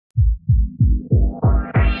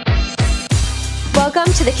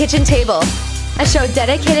Welcome to The Kitchen Table, a show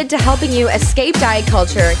dedicated to helping you escape diet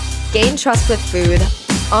culture, gain trust with food,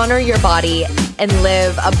 honor your body, and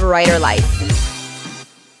live a brighter life.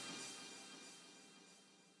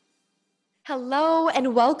 Hello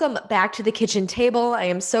and welcome back to The Kitchen Table. I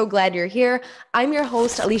am so glad you're here. I'm your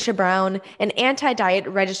host, Alicia Brown, an anti-diet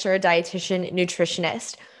registered dietitian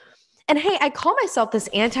nutritionist. And hey, I call myself this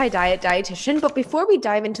anti-diet dietitian, but before we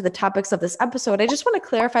dive into the topics of this episode, I just want to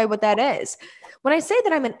clarify what that is. When I say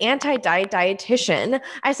that I'm an anti-diet dietitian,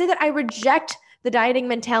 I say that I reject the dieting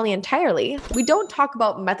mentality entirely. We don't talk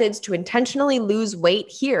about methods to intentionally lose weight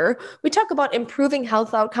here. We talk about improving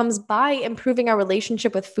health outcomes by improving our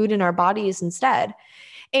relationship with food and our bodies instead.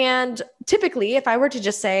 And typically, if I were to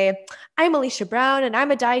just say, I'm Alicia Brown and I'm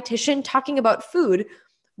a dietitian talking about food,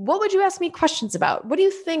 what would you ask me questions about? What do you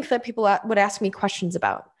think that people would ask me questions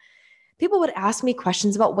about? People would ask me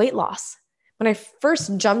questions about weight loss. When I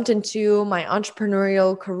first jumped into my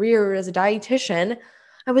entrepreneurial career as a dietitian,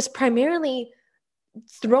 I was primarily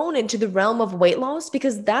thrown into the realm of weight loss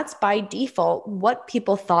because that's by default what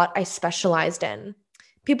people thought I specialized in.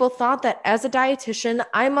 People thought that as a dietitian,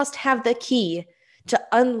 I must have the key to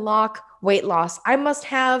unlock weight loss. I must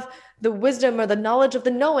have the wisdom or the knowledge of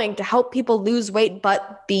the knowing to help people lose weight,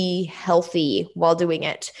 but be healthy while doing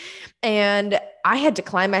it. And I had to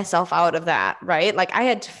climb myself out of that, right? Like I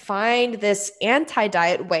had to find this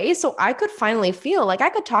anti-diet way so I could finally feel like I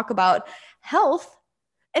could talk about health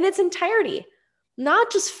in its entirety,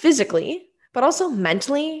 not just physically, but also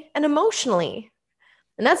mentally and emotionally.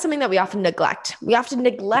 And that's something that we often neglect. We often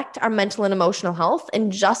neglect our mental and emotional health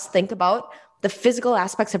and just think about the physical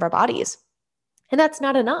aspects of our bodies. And that's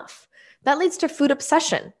not enough. That leads to food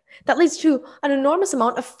obsession. That leads to an enormous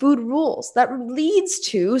amount of food rules. That leads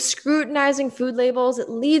to scrutinizing food labels. It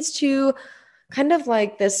leads to kind of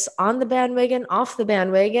like this on the bandwagon, off the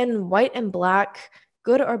bandwagon, white and black,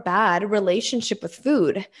 good or bad relationship with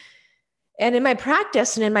food. And in my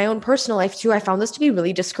practice and in my own personal life too, I found this to be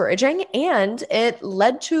really discouraging and it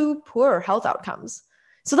led to poor health outcomes.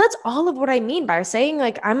 So that's all of what I mean by saying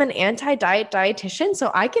like I'm an anti-diet dietitian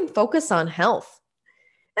so I can focus on health.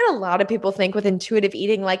 And a lot of people think with intuitive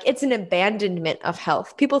eating, like it's an abandonment of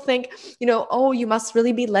health. People think, oh, you must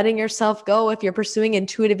really be letting yourself go if you're pursuing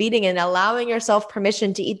intuitive eating and allowing yourself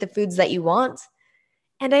permission to eat the foods that you want.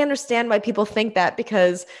 And I understand why people think that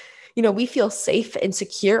because, we feel safe and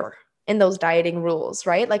secure in those dieting rules,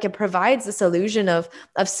 right? Like it provides this illusion of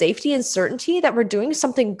safety and certainty that we're doing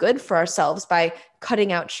something good for ourselves by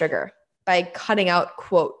cutting out sugar, by cutting out,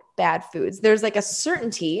 quote, bad foods. There's like a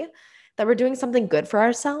certainty that we're doing something good for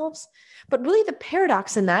ourselves. But really the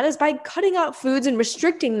paradox in that is by cutting out foods and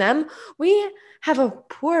restricting them, we have a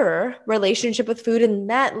poorer relationship with food, and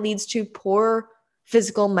that leads to poor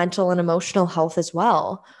physical, mental, and emotional health as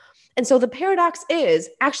well. And so the paradox is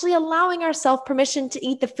actually allowing ourselves permission to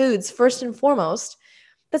eat the foods first and foremost.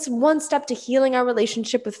 That's one step to healing our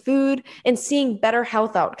relationship with food and seeing better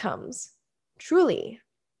health outcomes. Truly.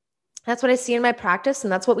 That's what I see in my practice,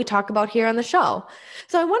 and that's what we talk about here on the show.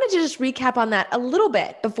 So I wanted to just recap on that a little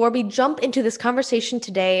bit before we jump into this conversation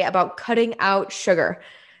today about cutting out sugar.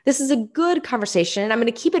 This is a good conversation. I'm going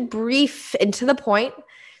to keep it brief and to the point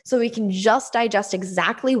so we can just digest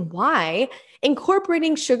exactly why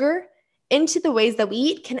incorporating sugar into the ways that we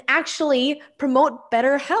eat can actually promote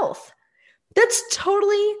better health. That's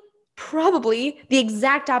totally probably the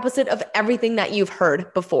exact opposite of everything that you've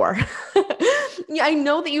heard before. Yeah, I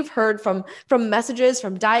know that you've heard from messages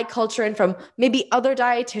from diet culture and from maybe other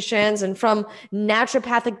dietitians and from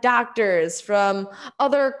naturopathic doctors, from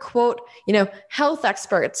other quote, health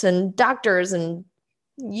experts and doctors and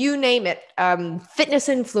you name it, fitness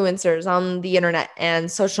influencers on the internet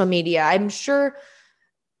and social media. I'm sure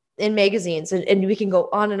in magazines, and we can go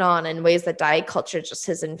on in ways that diet culture just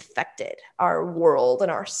has infected our world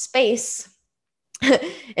and our space.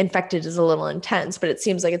 Infected is a little intense, but it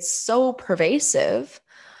seems like it's so pervasive.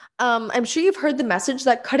 I'm sure you've heard the message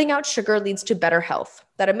that cutting out sugar leads to better health,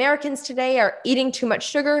 that Americans today are eating too much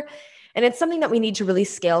sugar, and it's something that we need to really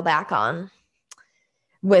scale back on.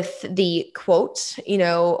 With the quote,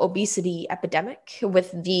 obesity epidemic,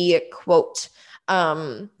 with the quote,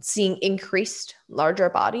 seeing increased larger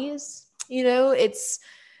bodies, it's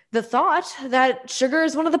the thought that sugar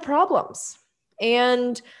is one of the problems.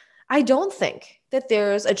 And I don't think that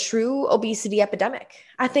there's a true obesity epidemic.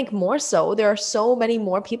 I think more so, there are so many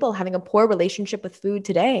more people having a poor relationship with food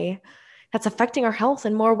today that's affecting our health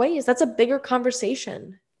in more ways. That's a bigger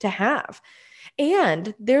conversation to have.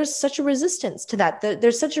 And there's such a resistance to that.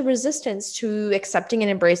 There's such a resistance to accepting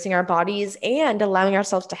and embracing our bodies and allowing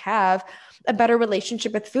ourselves to have a better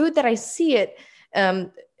relationship with food that I see it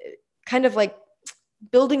kind of like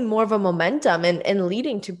building more of a momentum and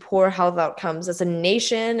leading to poor health outcomes as a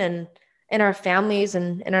nation and in our families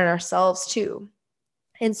and in ourselves too.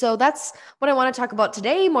 And so that's what I want to talk about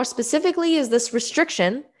today. More specifically, is this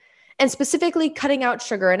restriction and specifically cutting out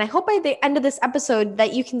sugar. And I hope by the end of this episode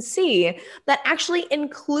that you can see that actually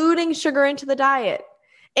including sugar into the diet,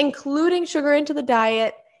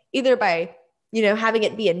 either by having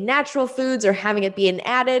it be in natural foods or having it be an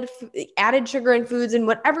added sugar in foods, in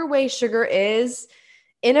whatever way sugar is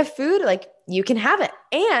in a food, like you can have it.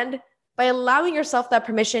 And by allowing yourself that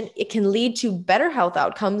permission, it can lead to better health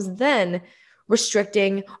outcomes than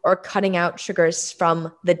restricting or cutting out sugars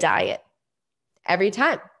from the diet every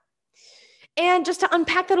time. And just to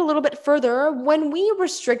unpack that a little bit further, when we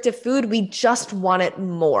restrict a food, we just want it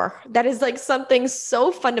more. That is like something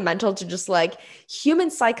so fundamental to just like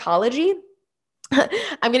human psychology.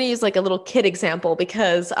 I'm going to use like a little kid example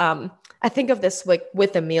because I think of this like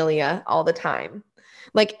with Amelia all the time.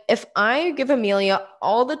 Like if I give Amelia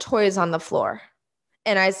all the toys on the floor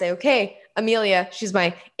and I say, okay, Amelia, she's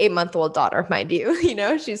my 8-month-old daughter, mind you,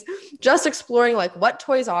 she's just exploring like what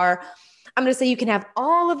toys are. I'm going to say, you can have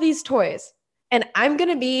all of these toys. And I'm going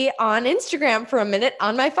to be on Instagram for a minute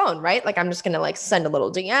on my phone, right? Like I'm just going to like send a little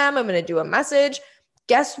DM. I'm going to do a message.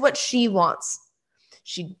 Guess what she wants?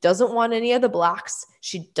 She doesn't want any of the blocks.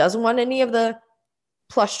 She doesn't want any of the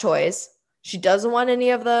plush toys. She doesn't want any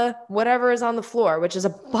of the whatever is on the floor, which is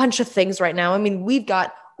a bunch of things right now. I mean, we've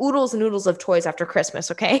got oodles and oodles of toys after Christmas,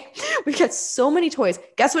 okay? We've got so many toys.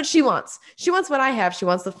 Guess what she wants? She wants what I have. She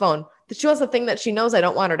wants the phone. She wants the thing that she knows I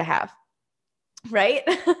don't want her to have. Right?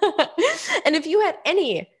 And if you had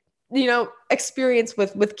any, experience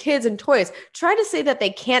with kids and toys, try to say that they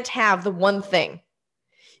can't have the one thing.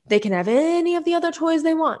 They can have any of the other toys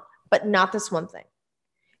they want, but not this one thing.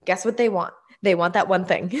 Guess what they want? They want that one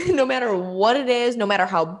thing. No matter what it is, no matter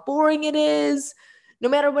how boring it is, no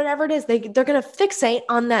matter whatever it is, they're going to fixate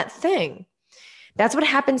on that thing. That's what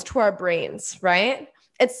happens to our brains, right?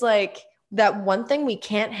 It's like that one thing we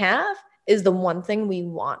can't have is the one thing we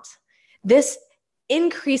want. This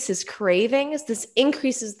increases cravings. This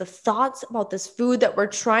increases the thoughts about this food that we're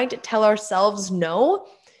trying to tell ourselves no.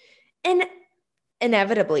 And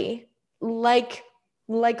inevitably, like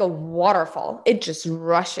a waterfall, it just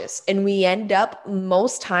rushes. And we end up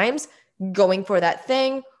most times going for that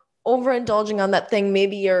thing, overindulging on that thing.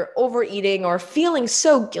 Maybe you're overeating or feeling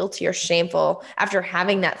so guilty or shameful after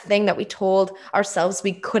having that thing that we told ourselves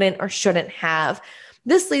we couldn't or shouldn't have.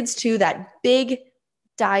 This leads to that big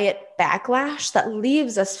diet backlash that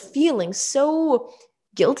leaves us feeling so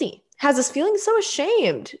guilty, has us feeling so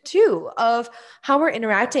ashamed too of how we're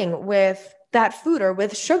interacting with that food or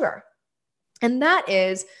with sugar. And that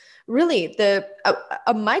is really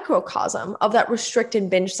a microcosm of that restrict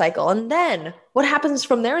and binge cycle. And then what happens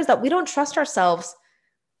from there is that we don't trust ourselves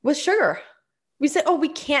with sugar. We say, oh, we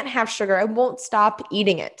can't have sugar. I won't stop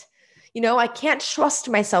eating it. I can't trust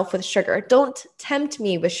myself with sugar. Don't tempt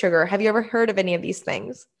me with sugar. Have you ever heard of any of these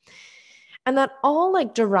things? And that all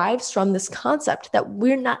like derives from this concept that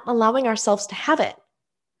we're not allowing ourselves to have it.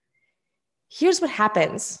 Here's what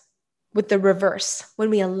happens with the reverse when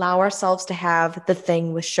we allow ourselves to have the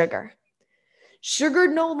thing with sugar. Sugar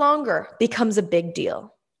no longer becomes a big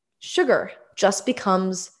deal. Sugar just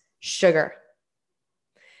becomes sugar.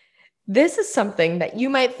 This is something that you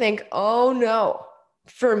might think, oh no,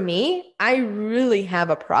 for me, I really have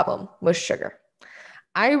a problem with sugar.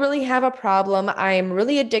 I really have a problem. I'm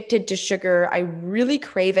really addicted to sugar. I really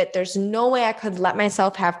crave it. There's no way I could let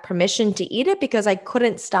myself have permission to eat it because I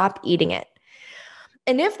couldn't stop eating it.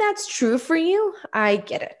 And if that's true for you, I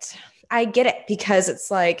get it. I get it because it's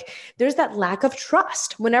like there's that lack of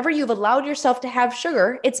trust. Whenever you've allowed yourself to have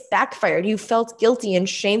sugar, it's backfired. You felt guilty and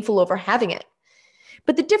shameful over having it.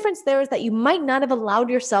 But the difference there is that you might not have allowed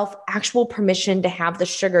yourself actual permission to have the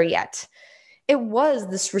sugar yet. It was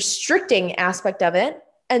this restricting aspect of it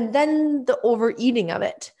and then the overeating of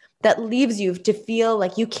it that leaves you to feel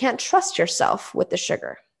like you can't trust yourself with the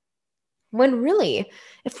sugar. When really,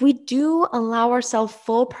 if we do allow ourselves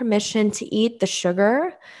full permission to eat the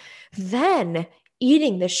sugar, then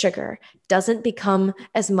eating the sugar doesn't become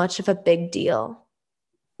as much of a big deal.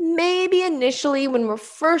 Maybe initially when we're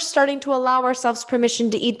first starting to allow ourselves permission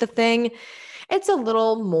to eat the thing, it's a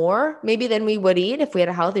little more maybe than we would eat if we had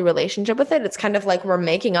a healthy relationship with it. It's kind of like we're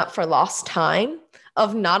making up for lost time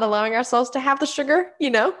of not allowing ourselves to have the sugar,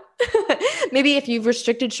 Maybe if you've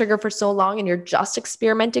restricted sugar for so long and you're just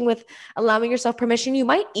experimenting with allowing yourself permission, you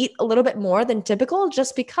might eat a little bit more than typical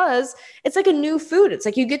just because it's like a new food. It's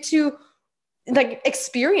like you get to like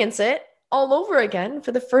experience it all over again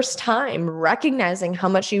for the first time, recognizing how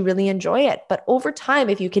much you really enjoy it. But over time,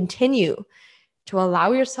 if you continue to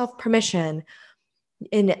allow yourself permission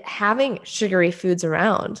in having sugary foods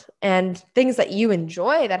around and things that you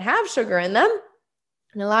enjoy that have sugar in them,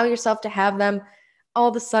 and allow yourself to have them, all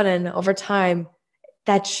of a sudden over time,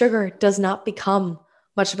 that sugar does not become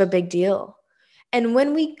much of a big deal. And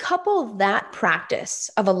when we couple that practice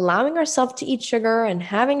of allowing ourselves to eat sugar and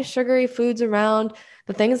having sugary foods around,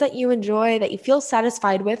 the things that you enjoy, that you feel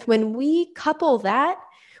satisfied with, when we couple that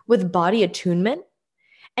with body attunement,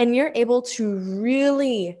 and you're able to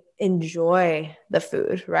really enjoy the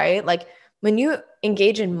food, right? Like when you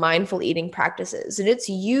engage in mindful eating practices and it's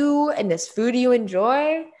you and this food you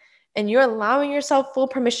enjoy, and you're allowing yourself full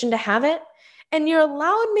permission to have it, and you're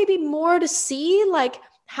allowed maybe more to see like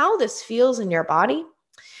how this feels in your body,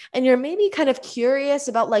 and you're maybe kind of curious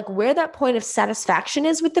about like where that point of satisfaction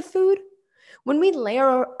is with the food. When we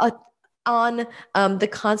layer on the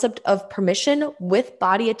concept of permission with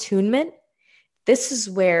body attunement, this is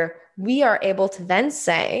where we are able to then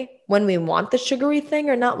say when we want the sugary thing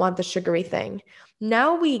or not want the sugary thing.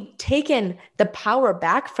 Now we've taken the power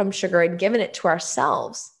back from sugar and given it to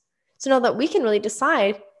ourselves, so now that we can really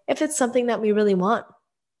decide if it's something that we really want.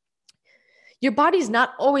 Your body's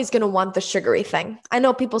not always going to want the sugary thing. I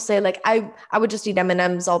know people say like, I would just eat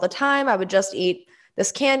M&Ms all the time. I would just eat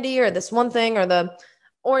this candy or this one thing or the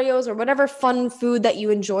Oreos or whatever fun food that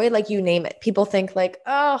you enjoy, like you name it. People think like,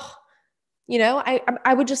 oh,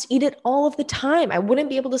 I would just eat it all of the time. I wouldn't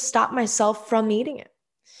be able to stop myself from eating it.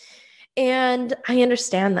 And I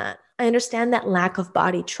understand that. I understand that lack of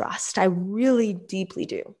body trust. I really deeply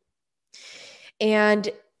do. And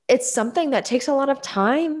it's something that takes a lot of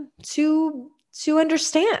time to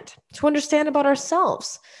understand about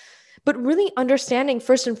ourselves. But really understanding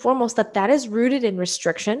first and foremost that is rooted in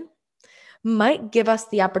restriction might give us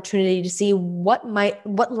the opportunity to see what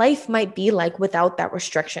life might be like without that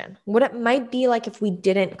restriction, what it might be like if we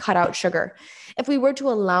didn't cut out sugar. If we were to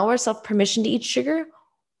allow ourselves permission to eat sugar,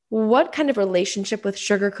 what kind of relationship with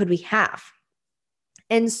sugar could we have?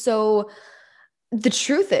 And so the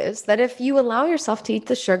truth is that if you allow yourself to eat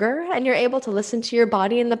the sugar and you're able to listen to your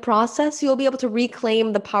body in the process, you'll be able to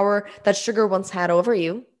reclaim the power that sugar once had over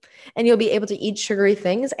you, and you'll be able to eat sugary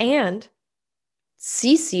things and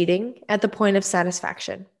cease eating at the point of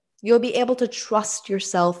satisfaction. You'll be able to trust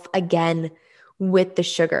yourself again with the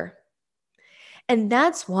sugar. And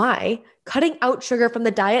that's why cutting out sugar from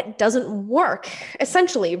the diet doesn't work,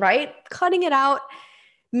 essentially, right? Cutting it out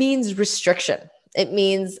means restriction. It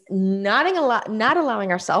means not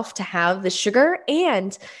allowing ourselves to have the sugar,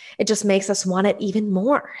 and it just makes us want it even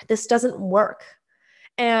more. This doesn't work.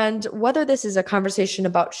 And whether this is a conversation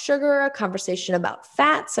about sugar, a conversation about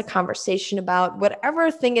fats, a conversation about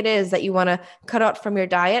whatever thing it is that you want to cut out from your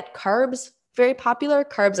diet, carbs, very popular.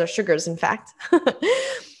 Carbs are sugars, in fact.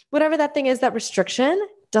 Whatever that thing is, that restriction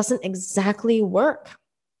doesn't exactly work.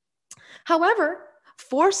 However,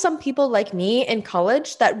 for some people like me in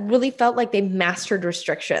college that really felt like they mastered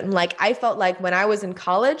restriction, like I felt like when I was in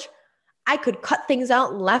college, I could cut things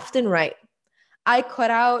out left and right. I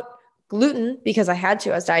cut out gluten because I had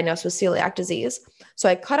to. I was diagnosed with celiac disease. So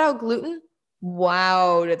I cut out gluten.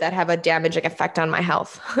 Wow, did that have a damaging effect on my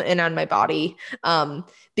health and on my body?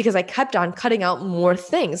 Because I kept on cutting out more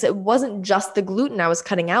things. It wasn't just the gluten I was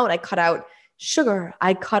cutting out. I cut out sugar.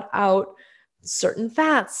 I cut out certain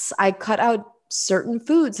fats. I cut out certain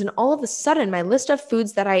foods. And all of a sudden, my list of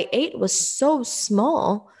foods that I ate was so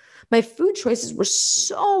small. My food choices were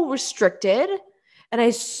so restricted. And I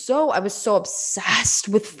was so obsessed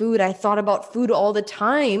with food. I thought about food all the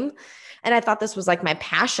time. And I thought this was like my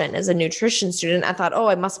passion as a nutrition student. I thought, oh,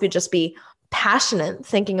 I must just be passionate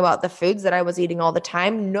thinking about the foods that I was eating all the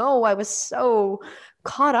time. No, I was so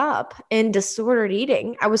caught up in disordered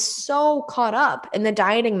eating. I was so caught up in the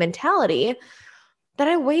dieting mentality that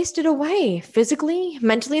I wasted away physically,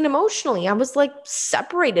 mentally, and emotionally. I was like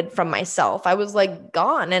separated from myself. I was like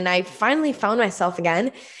gone. And I finally found myself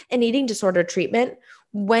again in eating disorder treatment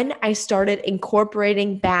when I started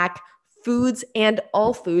incorporating back foods and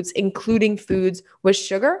all foods, including foods with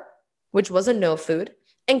sugar, which was a no food,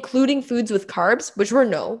 including foods with carbs, which were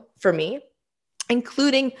no for me,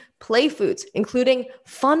 including play foods, including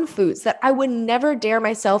fun foods that I would never dare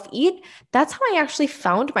myself eat. That's how I actually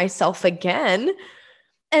found myself again.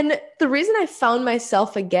 And the reason I found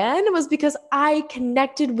myself again was because I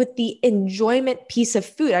connected with the enjoyment piece of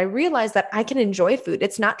food. I realized that I can enjoy food.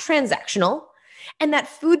 It's not transactional, and that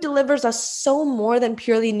food delivers us so more than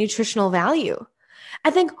purely nutritional value.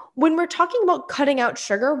 I think when we're talking about cutting out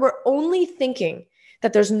sugar, we're only thinking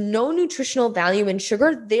that there's no nutritional value in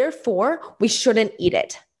sugar, therefore we shouldn't eat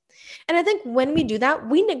it. And I think when we do that,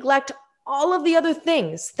 we neglect all of the other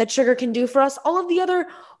things that sugar can do for us, all of the other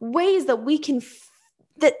ways that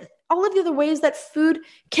food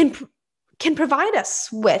can provide us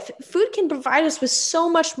with. Food can provide us with so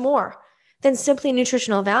much more than simply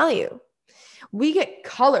nutritional value. We get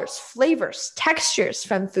colors, flavors, textures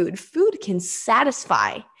from food. Food can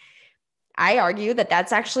satisfy. I argue that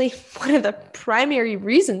that's actually one of the primary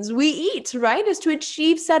reasons we eat, right? Is to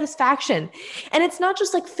achieve satisfaction. And it's not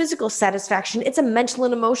just like physical satisfaction, it's a mental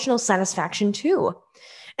and emotional satisfaction too.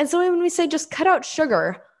 And so when we say just cut out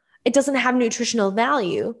sugar, it doesn't have nutritional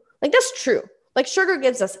value. Like that's true. Like sugar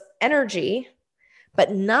gives us energy,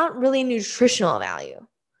 but not really nutritional value.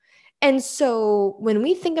 And so when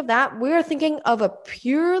we think of that, we're thinking of a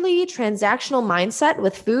purely transactional mindset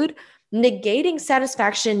with food, negating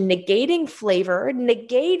satisfaction, negating flavor,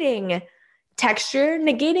 negating texture,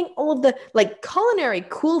 negating all of the like culinary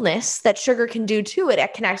coolness that sugar can do to it.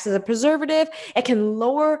 It can act as a preservative. It can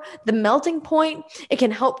lower the melting point. It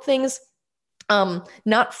can help things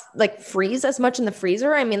not like freeze as much in the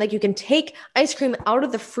freezer. I mean, like you can take ice cream out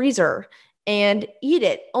of the freezer and eat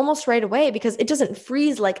it almost right away because it doesn't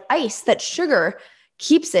freeze like ice. That sugar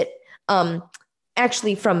keeps it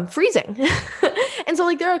actually from freezing. And so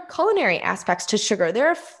like there are culinary aspects to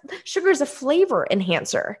sugar. Sugar is a flavor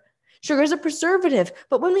enhancer. Sugar is a preservative.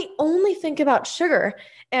 But when we only think about sugar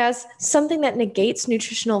as something that negates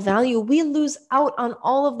nutritional value, we lose out on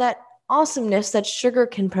all of that awesomeness that sugar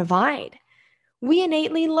can provide. We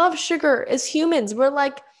innately love sugar as humans. We're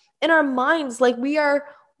like in our minds, like we're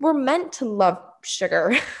meant to love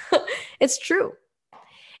sugar. It's true.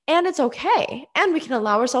 And it's okay. And we can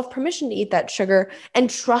allow ourselves permission to eat that sugar and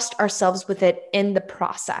trust ourselves with it in the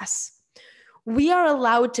process. We are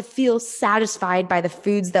allowed to feel satisfied by the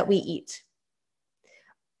foods that we eat.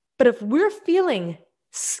 But if we're feeling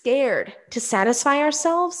scared to satisfy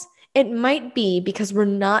ourselves, it might be because we're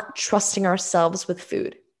not trusting ourselves with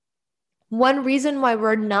food. One reason why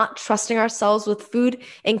we're not trusting ourselves with food,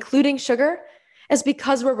 including sugar, is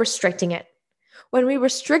because we're restricting it. When we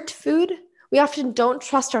restrict food, we often don't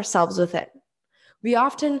trust ourselves with it. We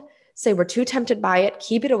often say we're too tempted by it,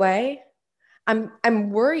 keep it away. I'm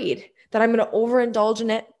worried that I'm going to overindulge in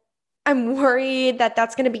it. I'm worried that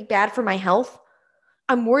that's going to be bad for my health.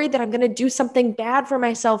 I'm worried that I'm going to do something bad for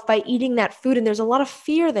myself by eating that food. And there's a lot of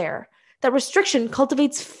fear there. That restriction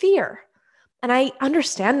cultivates fear. And I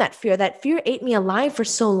understand that fear. That fear ate me alive for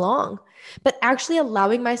so long. But actually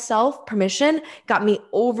allowing myself permission got me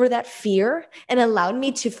over that fear and allowed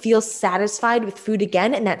me to feel satisfied with food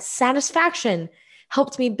again. And that satisfaction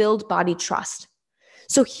helped me build body trust.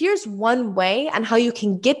 So here's one way on how you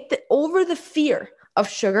can get over the fear of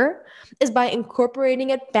sugar is by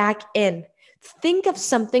incorporating it back in. Think of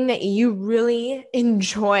something that you really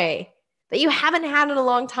enjoy, that you haven't had in a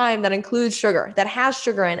long time that includes sugar, that has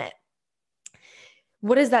sugar in it.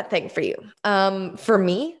 What is that thing for you? For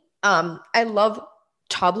me, I love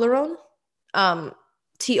Toblerone,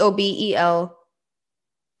 Tobel,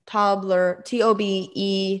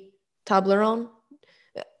 Toblerone.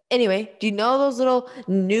 Anyway, do you know those little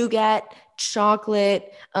nougat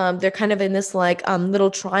chocolate? They're kind of in this like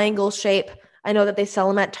little triangle shape. I know that they sell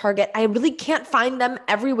them at Target. I really can't find them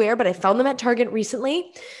everywhere, but I found them at Target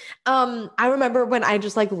recently. I remember when I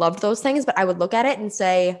just like loved those things, but I would look at it and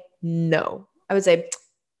say, no. I would say,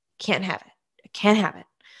 can't have it. I can't have it.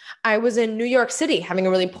 I was in New York City having a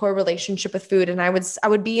really poor relationship with food. And I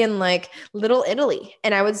would be in like Little Italy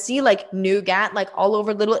and I would see like nougat like all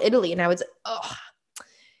over Little Italy. And I would say, oh,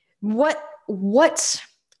 what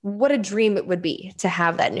a dream it would be to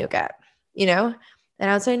have that nougat, you know? And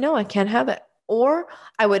I would say, no, I can't have it. Or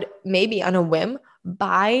I would maybe on a whim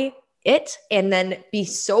buy it and then be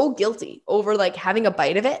so guilty over like having a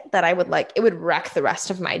bite of it that I would like, it would wreck the rest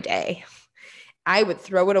of my day. I would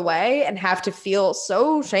throw it away and have to feel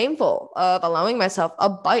so shameful of allowing myself a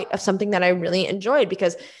bite of something that I really enjoyed,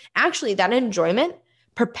 because actually that enjoyment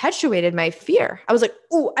perpetuated my fear. I was like,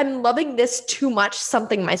 "Ooh, I'm loving this too much.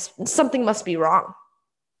 Something must be wrong."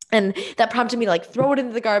 And that prompted me to like throw it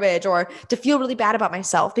into the garbage or to feel really bad about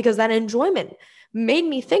myself, because that enjoyment made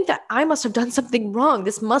me think that I must have done something wrong.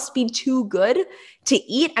 This must be too good to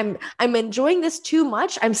eat. I'm enjoying this too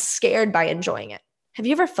much. I'm scared by enjoying it. Have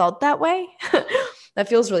you ever felt that way? That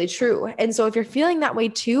feels really true. And so if you're feeling that way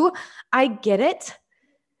too, I get it.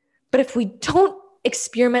 But if we don't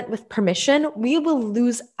experiment with permission, we will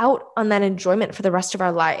lose out on that enjoyment for the rest of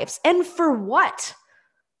our lives. And for what?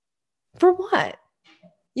 For what?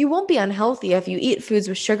 You won't be unhealthy if you eat foods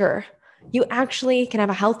with sugar. You actually can have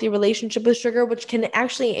a healthy relationship with sugar, which can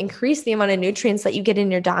actually increase the amount of nutrients that you get in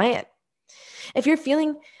your diet. If you're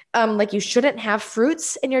feeling like you shouldn't have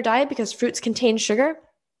fruits in your diet because fruits contain sugar,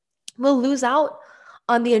 we'll lose out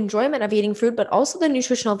on the enjoyment of eating fruit, but also the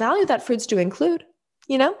nutritional value that fruits do include,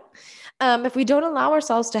 you know? If we don't allow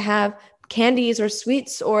ourselves to have candies or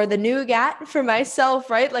sweets or the nougat for myself,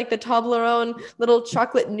 right? Like the Toblerone little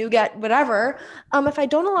chocolate nougat, whatever. If I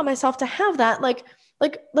don't allow myself to have that, like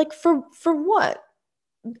for what?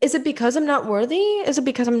 Is it because I'm not worthy? Is it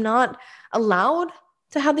because I'm not allowed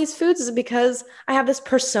to have these foods? Is it because I have this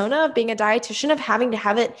persona of being a dietitian, of having to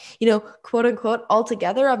have it, quote unquote, all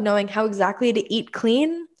together, of knowing how exactly to eat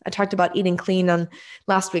clean? I talked about eating clean on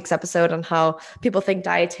last week's episode, on how people think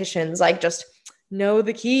dietitians like just know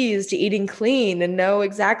the keys to eating clean and know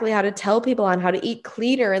exactly how to tell people on how to eat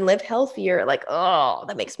cleaner and live healthier. Like, oh,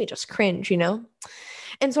 that makes me just cringe.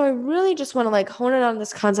 And so I really just want to like hone in on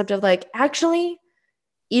this concept of like, actually,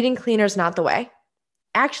 eating cleaner is not the way.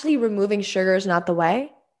 Actually, removing sugar is not the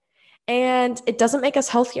way. And it doesn't make us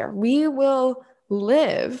healthier. We will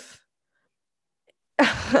live.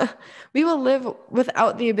 We will live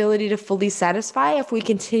without the ability to fully satisfy if we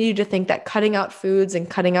continue to think that cutting out foods and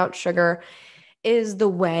cutting out sugar is the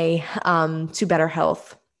way to better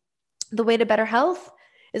health. The way to better health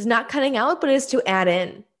is not cutting out, but is to add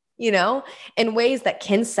in ways that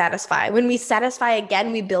can satisfy. When we satisfy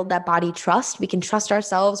again, we build that body trust. We can trust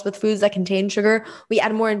ourselves with foods that contain sugar. We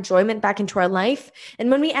add more enjoyment back into our life. And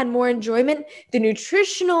when we add more enjoyment, the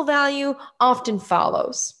nutritional value often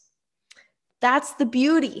follows. That's the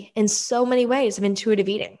beauty in so many ways of intuitive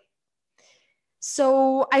eating.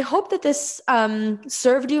 So I hope that this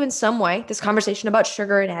served you in some way, this conversation about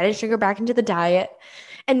sugar and adding sugar back into the diet.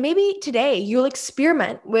 And maybe today you'll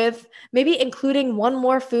experiment with maybe including one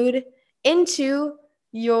more food into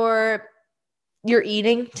your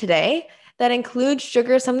eating today that includes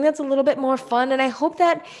sugar, something that's a little bit more fun. And I hope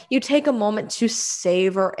that you take a moment to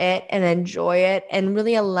savor it and enjoy it and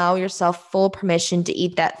really allow yourself full permission to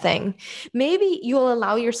eat that thing. Maybe you'll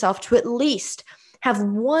allow yourself to at least have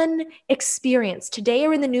one experience today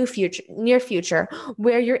or in the near future,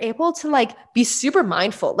 where you're able to like be super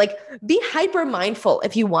mindful, like be hyper mindful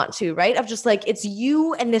if you want to, right? Of just like, it's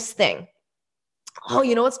you and this thing. Oh,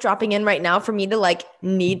 you know what's dropping in right now for me to like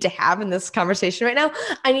need to have in this conversation right now?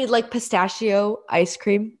 I need like pistachio ice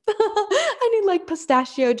cream. I need like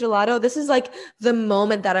pistachio gelato. This is like the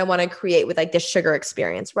moment that I want to create with like this sugar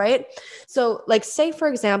experience, right? So like say for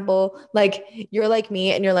example, like you're like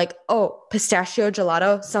me and you're like, oh, pistachio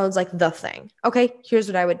gelato sounds like the thing. Okay, here's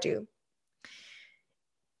what I would do.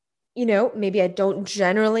 Maybe I don't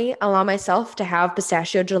generally allow myself to have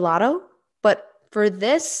pistachio gelato, but for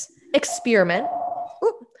this experiment,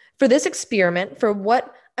 for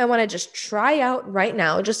what I want to just try out right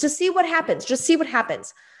now, just to see what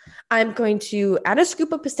happens, I'm going to add a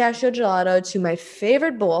scoop of pistachio gelato to my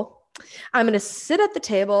favorite bowl. I'm going to sit at the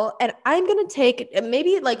table and I'm going to take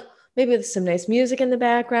maybe with some nice music in the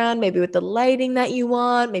background, maybe with the lighting that you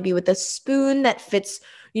want, maybe with a spoon that fits,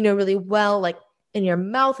 really well, like in your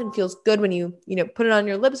mouth and feels good when you put it on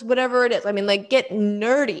your lips, whatever it is. I mean, like get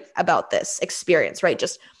nerdy about this experience, right?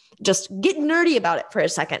 Just get nerdy about it for a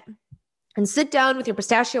second and sit down with your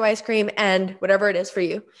pistachio ice cream and whatever it is for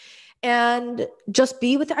you and just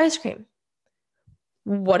be with the ice cream.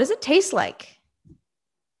 What does it taste like?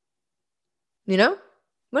 What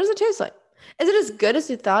does it taste like? Is it as good as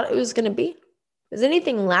you thought it was going to be? Is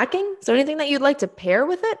anything lacking? Is there anything that you'd like to pair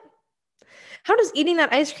with it? How does eating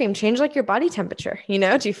that ice cream change like your body temperature?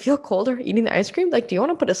 Do you feel colder eating the ice cream? Like, do you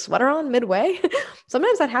want to put a sweater on midway?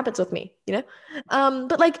 Sometimes that happens with me,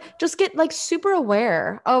 but like, just get like super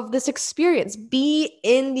aware of this experience. Be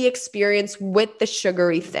in the experience with the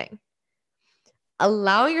sugary thing.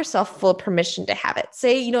 Allow yourself full permission to have it.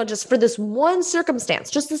 Say, just for this one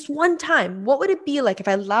circumstance, just this one time, what would it be like if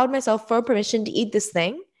I allowed myself full permission to eat this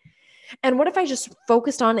thing? And what if I just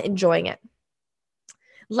focused on enjoying it?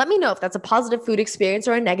 Let me know if that's a positive food experience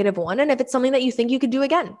or a negative one, and if it's something that you think you could do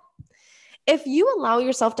again. If you allow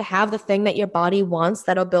yourself to have the thing that your body wants,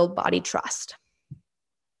 that'll build body trust.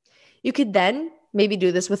 You could then maybe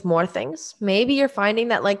do this with more things. Maybe you're finding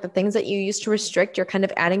that like the things that you used to restrict, you're kind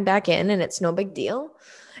of adding back in and it's no big deal.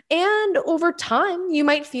 And over time, you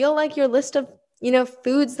might feel like your list of,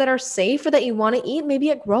 foods that are safe or that you want to eat, maybe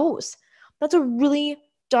it grows. That's a really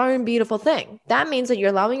darn beautiful thing. That means that you're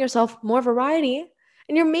allowing yourself more variety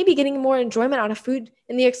and you're maybe getting more enjoyment out of food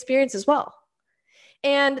in the experience as well.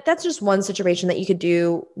 And that's just one situation that you could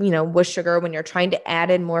do, with sugar when you're trying to add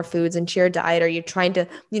in more foods into your diet, or you're trying to,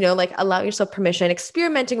 like allow yourself permission,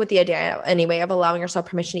 experimenting with the idea anyway of allowing yourself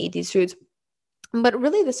permission to eat these foods. But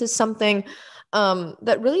really, this is something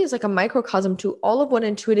that really is like a microcosm to all of what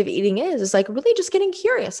intuitive eating is like really just getting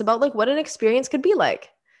curious about like what an experience could be like.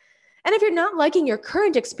 And if you're not liking your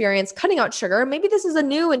current experience cutting out sugar, maybe this is a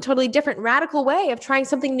new and totally different radical way of trying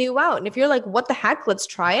something new out. And if you're like, what the heck, let's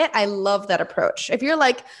try it. I love that approach. If you're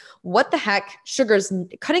like, what the heck,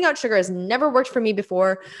 cutting out sugar has never worked for me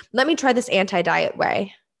before. Let me try this anti-diet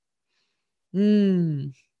way.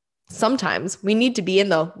 Sometimes we need to be in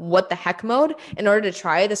the what the heck mode in order to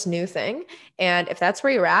try this new thing. And if that's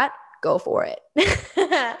where you're at, go for it.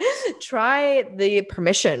 Try the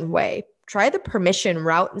permission way. Try the permission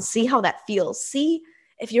route and see how that feels. See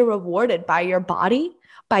if you're rewarded by your body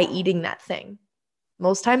by eating that thing.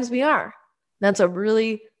 Most times we are. That's a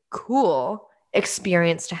really cool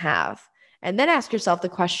experience to have. And then ask yourself the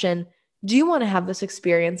question, do you want to have this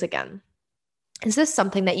experience again? Is this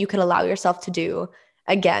something that you could allow yourself to do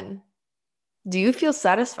again? Do you feel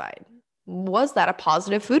satisfied? Was that a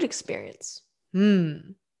positive food experience?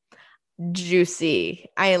 Juicy.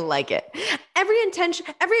 I like it. Every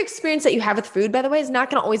experience that you have with food, by the way, is not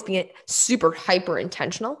going to always be super hyper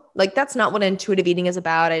intentional. Like that's not what intuitive eating is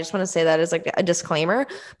about. I just want to say that as like a disclaimer.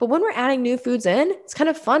 But when we're adding new foods in, it's kind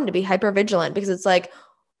of fun to be hyper vigilant because it's like,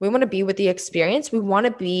 we want to be with the experience. We want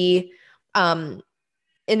to be in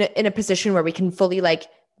a position where we can fully like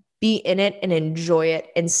be in it and enjoy it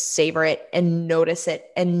and savor it and notice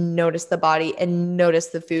the body and notice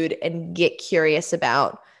the food and get curious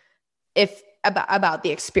about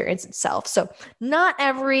the experience itself. So not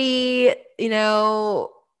every,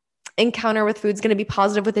 encounter with food is going to be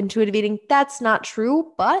positive with intuitive eating. That's not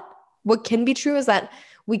true. But what can be true is that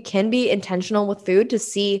we can be intentional with food to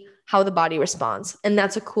see how the body responds. And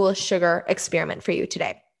that's a cool sugar experiment for you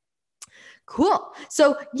today. Cool.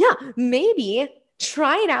 So yeah, maybe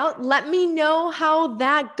try it out. Let me know how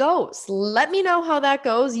that goes.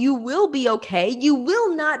 You will be okay. You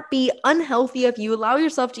will not be unhealthy if you allow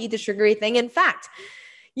yourself to eat the sugary thing. In fact,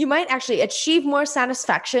 you might actually achieve more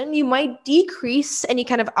satisfaction. You might decrease any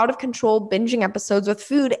kind of out of control binging episodes with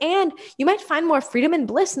food, and you might find more freedom and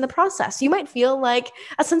bliss in the process. You might feel like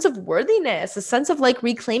a sense of worthiness, a sense of like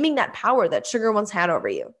reclaiming that power that sugar once had over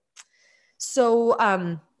you. So,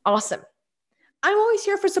 awesome. I'm always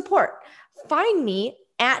here for support. Find me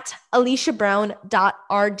at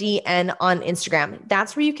aliciabrown.rdn on Instagram.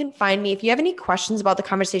 That's where you can find me. If you have any questions about the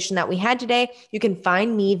conversation that we had today, you can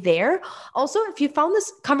find me there. Also, if you found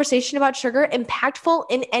this conversation about sugar impactful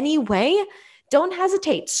in any way, don't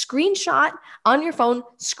hesitate. Screenshot on your phone,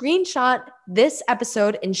 screenshot this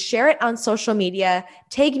episode and share it on social media.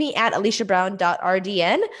 Tag me at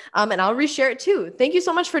aliciabrown.rdn and I'll reshare it too. Thank you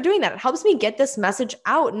so much for doing that. It helps me get this message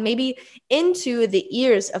out and maybe into the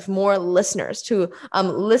ears of more listeners to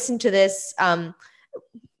listen to this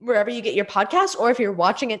wherever you get your podcast, or if you're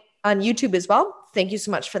watching it on YouTube as well. Thank you so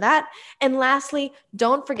much for that. And lastly,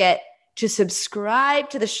 don't forget to subscribe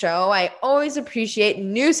to the show. I always appreciate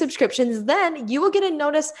new subscriptions. Then you will get a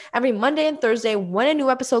notice every Monday and Thursday when a new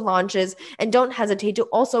episode launches. And don't hesitate to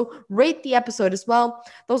also rate the episode as well.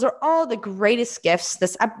 Those are all the greatest gifts.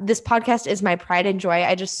 This podcast is my pride and joy.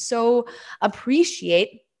 I just so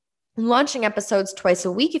appreciate launching episodes twice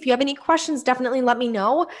a week. If you have any questions, definitely let me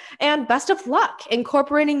know. And best of luck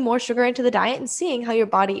incorporating more sugar into the diet and seeing how your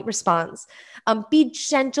body responds. Be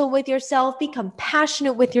gentle with yourself. Be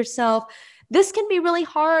compassionate with yourself. This can be really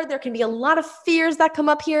hard. There can be a lot of fears that come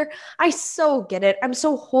up here. I so get it. I'm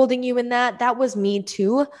so holding you in that. That was me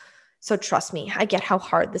too. So trust me, I get how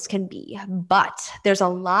hard this can be. But there's a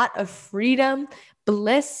lot of freedom,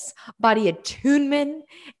 bliss, body attunement,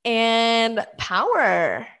 and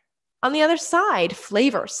power on the other side,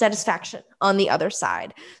 flavor, satisfaction on the other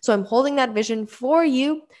side. So I'm holding that vision for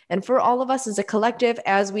you and for all of us as a collective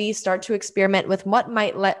as we start to experiment with what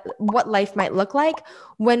life might look like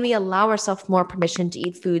when we allow ourselves more permission to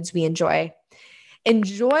eat foods we enjoy.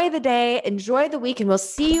 Enjoy the day, enjoy the week, and we'll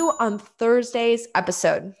see you on Thursday's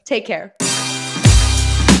episode. Take care.